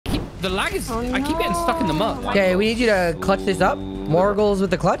The lag is... I keep getting stuck in the mud. Okay, we need you to clutch this up. More goals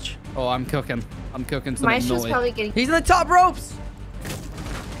with the clutch. Oh, I'm cooking. I'm cooking something Maestro's naughty. probably getting... He's in the top ropes.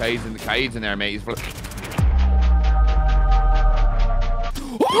 Kaid's in there, mate. He's...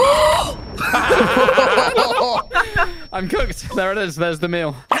 I'm cooked. There it is. There's the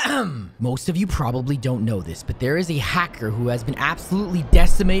meal. Most of you probably don't know this, but there is a hacker who has been absolutely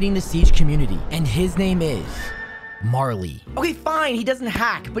decimating the Siege community, and his name is Marley. Okay, fine, he doesn't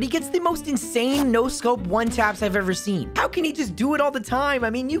hack, but he gets the most insane no-scope one-taps I've ever seen. How can he just do it all the time? I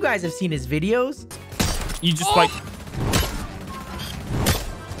mean, you guys have seen his videos. You just like...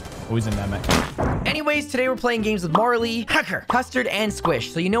 Oh, he's in there, mate. Anyways, today we're playing games with Marley, Hacker, Custard, and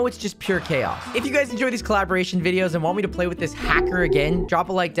Squish, so you know it's just pure chaos. If you guys enjoy these collaboration videos and want me to play with this hacker again, drop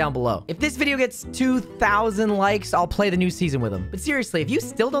a like down below. If this video gets 2,000 likes, I'll play the new season with him. But seriously, if you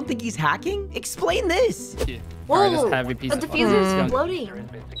still don't think he's hacking, explain this. Yeah. Whoa, Right, heavy piece the of diffuser is fucking- floating. What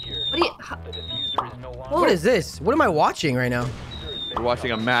are you... Whoa. What is this? What am I watching right now? You're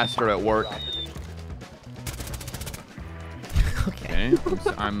watching a master at work. Okay.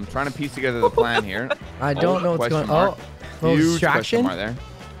 I'm trying to piece together the plan here. I don't know what's going Question on. mark. Oh, little Huge distraction. question mark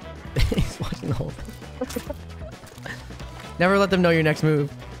there. He's watching the whole thing. Never let them know your next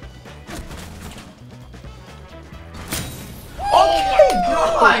move.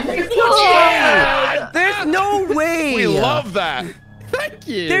 There's no way. We love that. Thank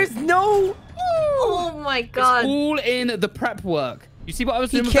you. There's no... Oh my god. all in the prep work. You see what I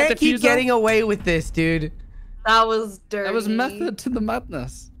was He doing with that can't keep diffuser? getting away with this, dude. That was dirty. There was method to the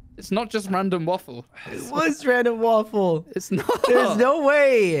madness. It's not just random waffle. It was random waffle. It's not. There's no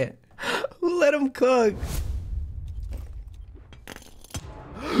way. Who let him cook?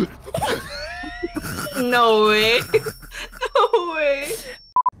 No way. No way.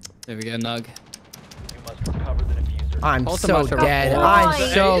 There we go, Nug. I'm Also so much of a- dead. Oh, I'm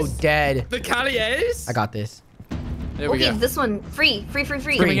nice. so dead. The Calliers? I got this. There we Okay, go. this one. Free. Free.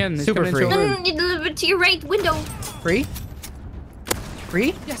 Coming in. He's Super coming free. into No, your no, room. no, you deliver to your right window. Free?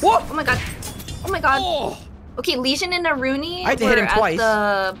 Free? Yes. Whoa! Oh my god. Oh my god. Oh! Okay, Legion and Aruni I had to hit were him at twice.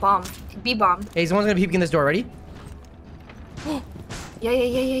 the bomb. B bomb. Hey, someone's gonna be peeking this door. Ready?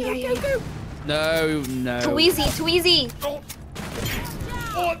 Yeah. No, no. Too easy. Too easy.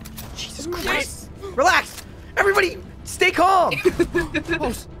 Jesus Christ! Relax! Everybody, stay calm!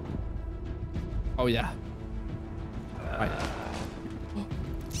 Oh, yeah. Right.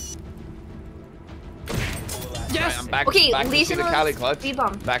 Yes! I'm back, Okay, back to see Legion the was Cali clutch. B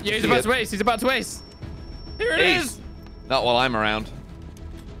bomb. Back to Yeah, he's see about it. to ace. He's about to ace. Here it Ace. is. Not while I'm around.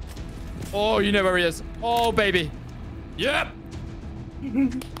 Oh, you know where he is. Oh, baby. Yep.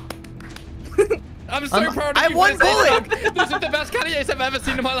 I'm so proud of I you. won for this, bullet. Doug. This is the best Cali ace I've ever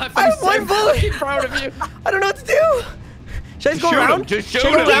seen in my life. I I'm so won bullet. fucking proud of you. I don't know what to do! Should I just go Shoot him, around? just shoot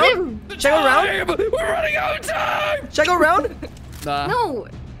Should I go him. around? Should I go around? Time. We're running out of time. Should I go around? Nah. No.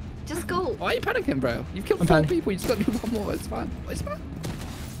 Just go. Why are you panicking, bro? You've killed I'm 4 panicking. people. You just got to do one more. It's fine. It's fine.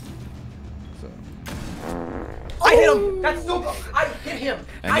 I hit him! That's so good! I hit him!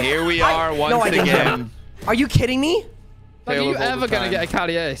 And here we are once No, I didn't hit again. him. Are you kidding me? Like, are Taylor you all the ever going to time. get a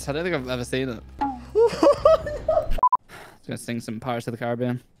Cali ace? I don't think I've ever seen it. I'm going to sing some Pirates of the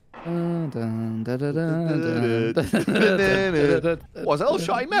Caribbean. Was that a little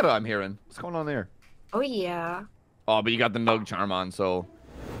shy meta I'm hearing? What's going on there? Oh yeah. Oh, but you got the Nug charm on, so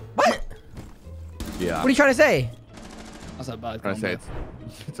What? yeah. What are you trying to say? That's a bad trying to say combo.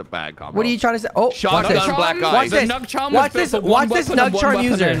 it's a bad combo. What are you trying to say? Oh, watch Shotgun this. black eye. Watch The this. Nug charm Watch was this. built for Watch one this weapon and Nug one charm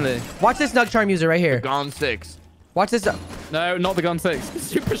weapon user. only. Watch this Nug charm user right here. Gone 6. Watch this. No, not the gun 6.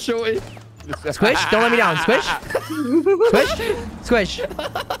 Super shorty. Squish, don't let me down. Squish. Squish. Squish.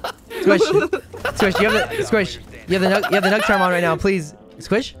 Squish. Squish. You have the squish. You have the nug charm on right now, please.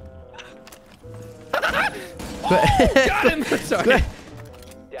 Squish. Got him. Sorry.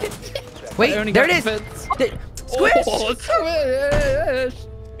 Wait, only there got it is. fits. Squish. Oh, squish.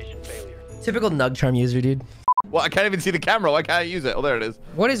 Typical nug charm user, dude. Well, I can't even see the camera. Why can't I use it? Oh, there it is.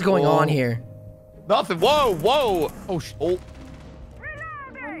 What is going on here? Nothing. Whoa, whoa. Oh, Oh,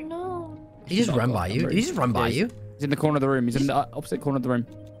 Oh no. Did he just run by you? Did he just run by you? He's in the corner of the room. He's in the opposite corner of the room.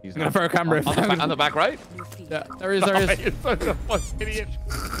 he's I'm going to throw a camera. on the back right. Yeah, there he is. There he is. You're such a fucking idiot.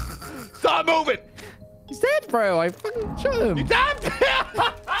 Stop moving. He's dead, bro. I fucking shot him. You damn.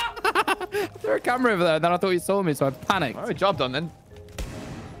 Threw a camera over there, and then I thought he saw me, so I panicked. All right, job done then.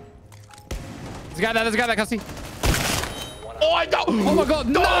 There's a guy there, Cassie. Oh, I don't. Oh my god,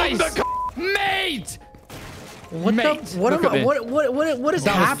 nice! the Mate! What Mate, the? What look am at I? me. What is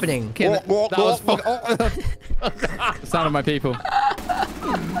That was happening? fucking- that was fucking... The sound of my people.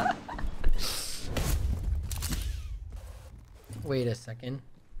 Wait a second.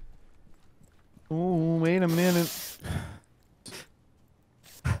 Oh, wait a minute.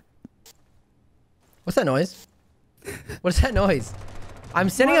 What's that noise? What is that noise? I'm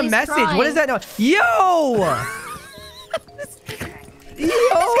sending a Marty's message. crying. What is that noise? Yo! I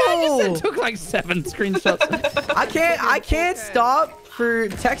Yo! just took like 7 screenshots. I can't stop for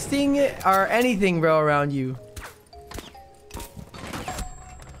texting or anything, bro, around you.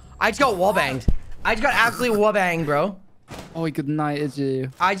 I just got wallbanged. I just got absolutely wallbanged, bro. Oh, good night, is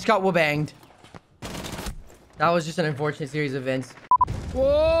you. I just got wallbanged. That was just an unfortunate series of events.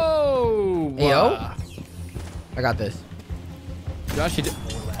 Whoa! Hey, yo. I got this. You actually did.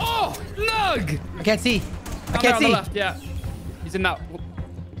 Oh, Nug! I can't see. I Down can't there on see. the left, yeah. He's in that.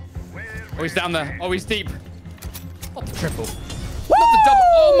 Oh, he's down there. Oh, he's deep. Not the triple. Not the double.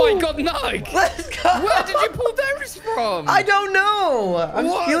 Oh my God, Nug! Let's go. Where did you pull those from? I don't know. I'm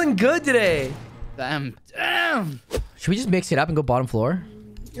just What? feeling good today. Damn. Should we just mix it up and go bottom floor?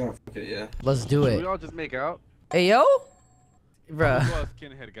 Yeah, fuck it, yeah. Let's do We it. all just make out. Hey, yo? Bruh. Who else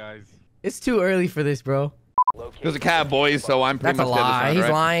skinhead guys? It's too early for this, bro. There's a cab, boys, so I'm pretty That's a much the other lie. side, He's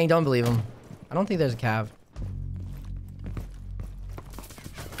right? lying. Don't believe him. I don't think there's a cav.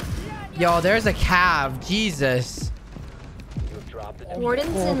 Yo, there's a cav. Jesus.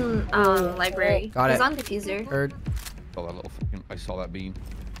 Warden's in library. Got He's it. on diffuser. Heard. Saw that little fucking, I saw that beam.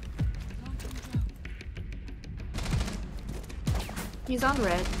 He's on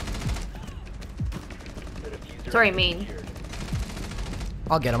red. Sorry, main.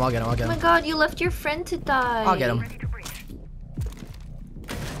 I'll get him. I'll get him. I'll Oh get my him. God, you left your friend to die. I'll get him.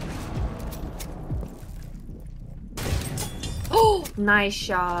 Oh, nice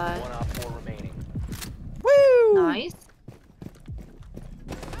shot. Woo! Nice.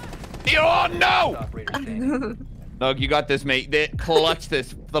 Oh, no! Nug, you got this, mate. Clutch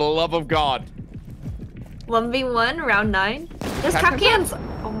this, for the love of God. 1v1, round 9. There's cap cans.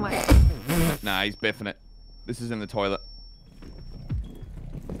 Oh my. Nah, he's biffing it. This is in the toilet.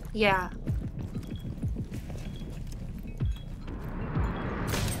 Yeah.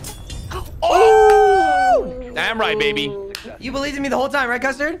 Oh! Damn right, baby. You believed in me the whole time, right,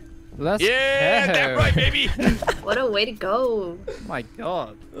 Custard? Let's Yeah, go. damn right, baby. What a way to go. Oh my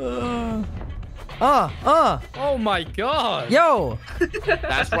God. Oh my God. Yo!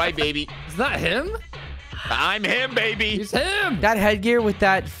 That's right, baby. Is that him? I'm him, baby. He's him. That headgear with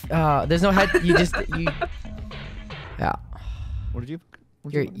that, there's no head, yeah. What did you?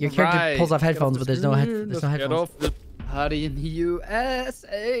 Your character pulls off headphones, but there's no headphones. Get off the party in the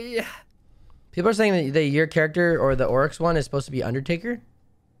USA. People are saying that your character or the Oryx one is supposed to be Undertaker.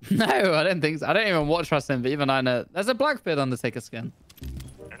 No, I don't think so. I don't even watch wrestling, but even I know. There's a Blackbeard Undertaker skin.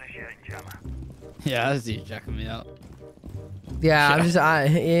 Yeah, I see you checking me out. Yeah, I'm just,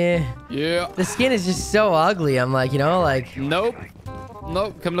 yeah. Yeah. The skin is just so ugly. I'm like, you know, like. Nope.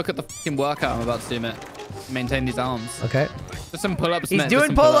 Nope. Come look at the fucking workout I'm about to do, mate. Maintain these arms. Okay. Just some pull-ups, He's mate. Just doing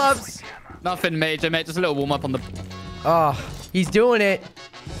some pull-ups. Nothing major, mate. Just a little warm-up on the... Oh, he's doing it.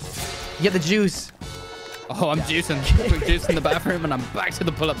 You get the juice. Oh, I'm juicing. Quick juice in the bathroom, and I'm back to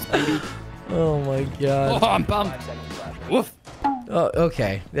the pull-ups, baby. Oh my god. Oh, I'm pumped. Woof. Oh,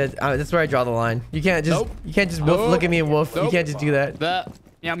 okay. That's where I draw the line. You can't just Nope. you can't just woof, look at me and woof. You Nope. can't just do that. That.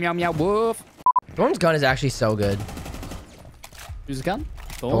 Meow, meow, meow, woof. Thorn's gun is actually so good. Who's the gun?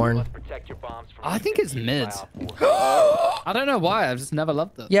 Thorn. I think it's mid. I don't know why. I've just never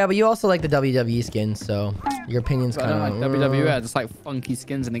loved it. Yeah, but you also like the WWE skin, so your opinion's I kind don't of like WWE. I just like funky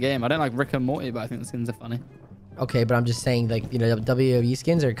skins in the game. I don't like Rick and Morty, but I think the skins are funny. Okay, but I'm just saying, like, you know, WWE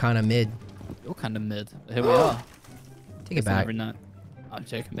skins are kind of mid. You're kind of mid. But here we are. Take it back. Every night. I'm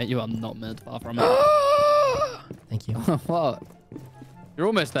joking, mate. You are not mid. Far from it. Thank you. What? You're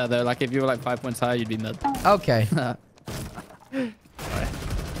almost there, though. Like, if you were like 5 points higher, you'd be mid. Okay.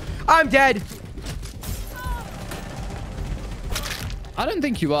 I'm dead. I don't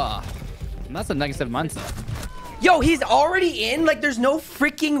think you are. And that's a negative mindset. Yo, he's already in? Like, there's no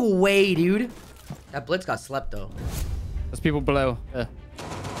freaking way, dude. That blitz got slept, though. There's people below. Yeah.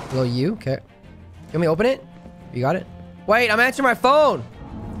 Below you? Okay. You want me to open it? You got it? Wait, I'm answering my phone.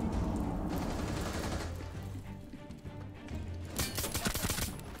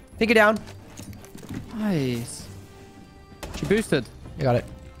 Take it down. Nice. She boosted. You got it.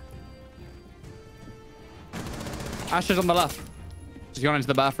 Ash is on the left. She's going into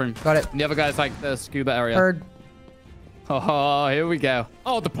the bathroom. Got it. And the other guy's like the scuba area. Heard. Oh, here we go.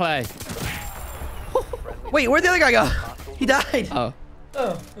 Oh, the play. Wait, where'd the other guy go? He died. Oh.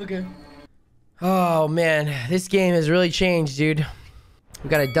 Oh, okay. Oh, man. This game has really changed, dude. We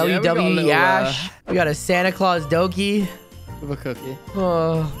got a we got a WWE little, Ash. We got a Santa Claus Doki. With a cookie.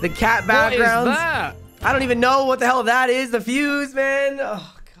 Oh, the cat backgrounds. What is that? I don't even know what the hell that is. The fuse, man.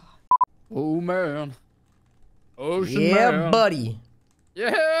 Oh, God. Oh, man. Ocean Yeah, man. buddy.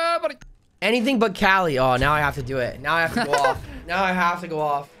 Yeah, buddy. Anything but Cali. Oh, now I have to do it. Now I have to go off. Now I have to go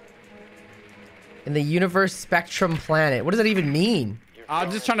off. In the universe spectrum planet. What does that even mean? I'm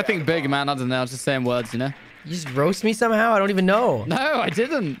just trying to think big, man. I don't know. I was just saying words, you know? You just roast me somehow? I don't even know. No, I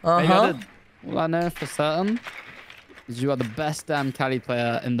didn't. Maybe I did. All I know for certain is you are the best damn Cali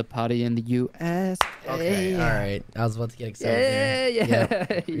player in the party in the US. Okay, all right. I was about to get excited.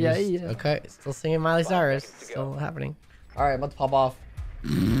 Yeah. Okay, still singing Miley Cyrus. Still happening. All right, I'm about to pop off.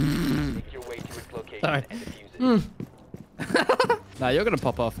 Sorry. Nah, you're gonna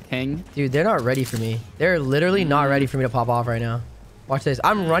pop off, King. Dude, they're not ready for me. They're literally not ready for me to pop off right now. Watch this.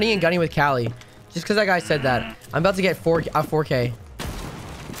 I'm running and gunning with Cali. Just because that guy said that. I'm about to get 4K.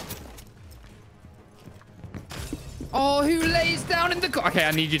 Oh, who lays down in the car? Okay,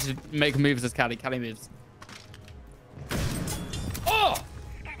 I need you to make moves as Cali. Cali moves. Oh!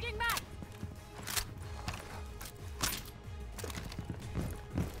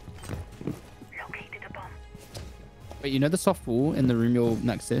 Wait, you know the soft wall in the room you're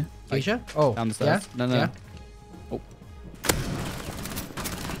next to? Like, Aisha? Oh, down the stairs? Yeah? No. Yeah. Oh.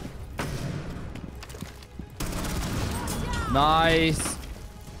 Nice.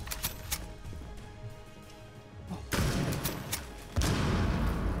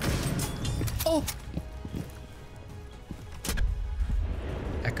 Oh.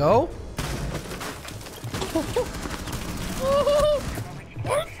 Echo?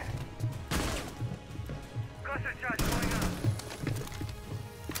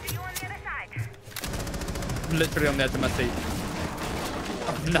 I'm literally on the edge of my seat.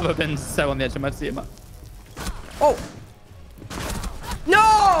 I've never been so on the edge of my seat. In my... Oh!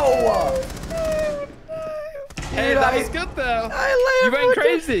 No! Hey, Dude, that was good though. I You went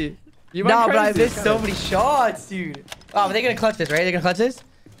crazy. You went No, crazy. but I missed so many shots, dude. Oh, but they're gonna clutch this, right? They're gonna clutch this?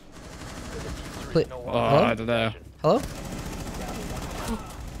 Oh, I don't know. Hello?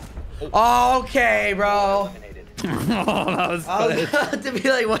 Oh, okay, bro. Oh, that was I was funny. about to be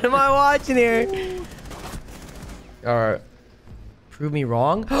like, what am I watching here? Alright. Prove me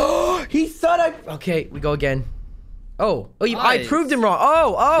wrong. He said I... Okay, we go again. Oh, I Nice. proved him wrong.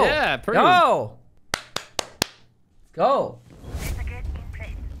 Oh. Yeah, prove. No. Let's go.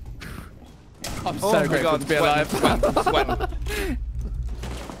 I'm Oh so my grateful God, to be alive. sweating.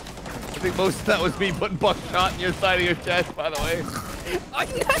 I think most of that was me putting buckshot in your side of your chest, by the way.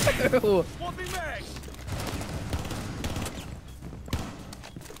 I know.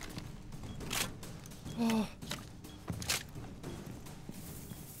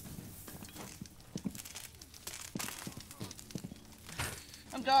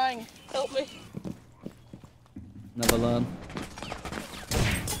 I'm dying. Help me. Never learn.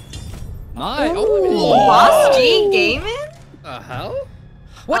 Nice. Boss G gaming? The hell?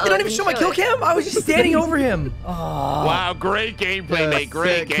 What? Did I let even me show my show kill it. cam? I was just standing over him. Oh. Wow, great gameplay, Yeah, mate.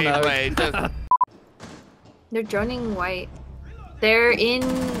 Great sick, gameplay. Just... They're droning white. They're in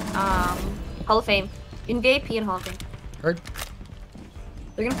Hall of Fame. In VIP and Hall of Fame. Heard.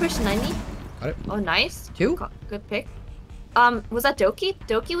 They're gonna push 90. Got it. Oh, nice. Two? Good pick. Was that Doki?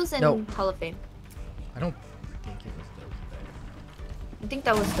 Doki was in No. Hall of Fame. I don't think it was I think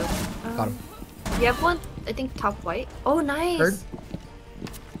that was Doki. Got him. You have one, I think, top white. Oh, nice. Heard.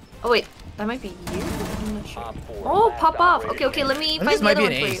 Oh, wait. That might be you? I'm not sure. Oh, pop off. Okay, let me I think find this the might other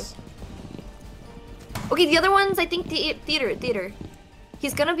be one an for you. ace. Okay, the other one's, I think, theater.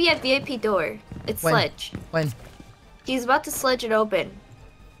 He's gonna be at VIP door. It's When? Sledge. When? He's about to sledge it open.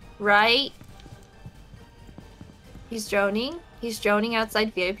 Right? He's droning. He's droning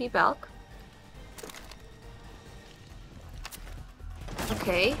outside VIP Balk.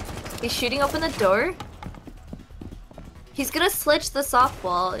 Okay. He's shooting open the door. He's gonna sledge the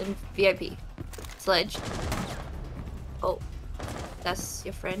softball in VIP. Sledge. Oh. That's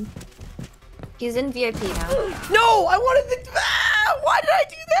your friend. He's in VIP now. No! I wanted to... Ah! Why did I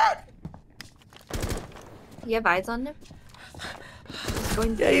do that? You have eyes on him? He's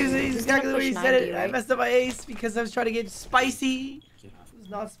going Yeah, he's gonna exactly the way he push said 90, it. I right? messed up my ace because I was trying to get spicy. It was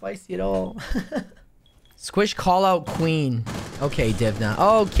not spicy at all. Squish call out queen. Okay, Divna.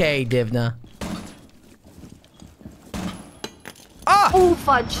 Okay, Divna. Ah! Oh,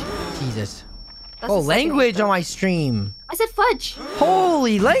 fudge. Jesus. That's Oh, the second language hit, on though. my stream. I said fudge.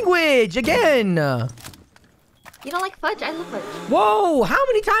 Holy language again. You don't like fudge? I love fudge. Whoa, how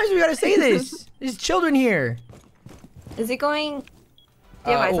many times do we gotta say this? There's children here. Is he going?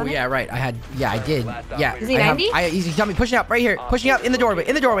 Do you have eyes Oh on yeah, it? right. I did. Yeah. Is he I have- 90? He's coming, pushing up right here, pushing up in the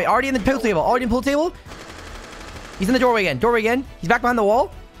doorway. Already in the pool table. He's in the doorway again. He's back behind the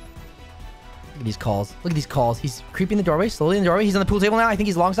wall. Look at these calls. He's creeping the doorway, slowly in the doorway. He's on the pool table now. I think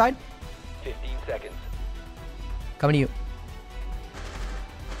he's alongside. 15 seconds. Coming to you.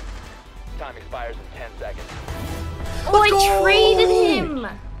 Time expires in 10 seconds. Oh, I traded him.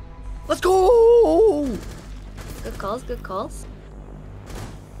 Let's go. Good calls, good calls.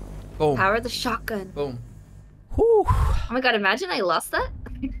 Boom. Power the shotgun. Boom. Whew. Oh my god, imagine I lost that.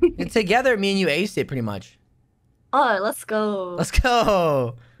 And together, me and you aced it pretty much. Oh, let's go. Let's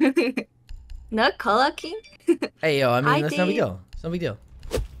go. No color king? Hey, yo, I mean, I that's no big did. deal. It's no big deal.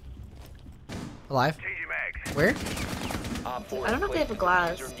 Alive? Where? I don't know if they have a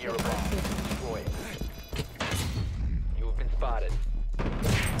glass. You have been spotted.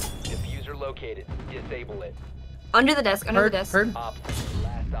 Diffuser located. Disable it. Under the desk, under the desk. Heard? Op 4,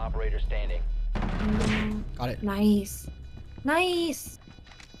 last operator standing. Got it. Nice. Nice.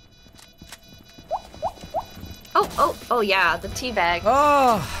 Oh, yeah, the tea bag.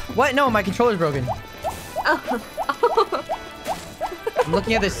 Oh, what? No, my controller's broken. Oh. I'm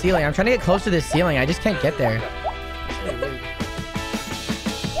looking at this ceiling. I'm trying to get close to this ceiling. I just can't get there.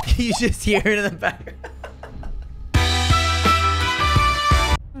 You just hear it in the back.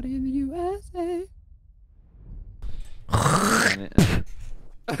 In the USA.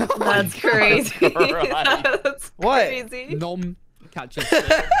 That's crazy. That's What? crazy. Nom. Catch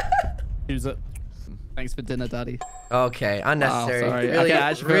it. Use it. Thanks for dinner, Daddy. Okay, unnecessary. sorry. Really, Okay,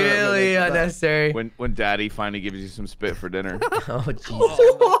 I should put it really on the- unnecessary. When Daddy finally gives you some spit for dinner. Oh,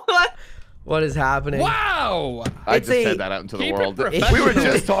 jeez. What? What is happening? Wow. I It's just a- said that out into the Keep it world. professional. We were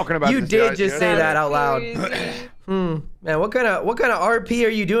just talking about You this did guy- just yeah. say that out loud. Crazy. Man, what kind of RP are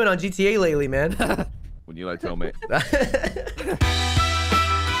you doing on GTA lately, man? When you like tell me.